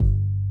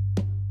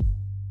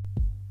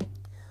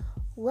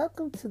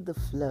Welcome to The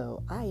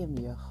Flow. I am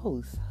your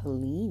host,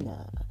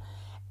 Helena.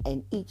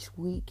 And each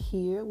week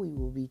here we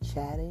will be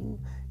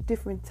chatting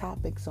different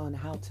topics on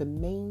how to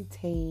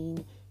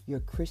maintain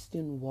your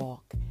Christian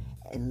walk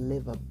and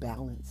live a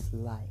balanced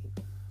life.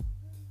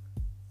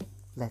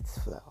 Let's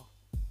flow.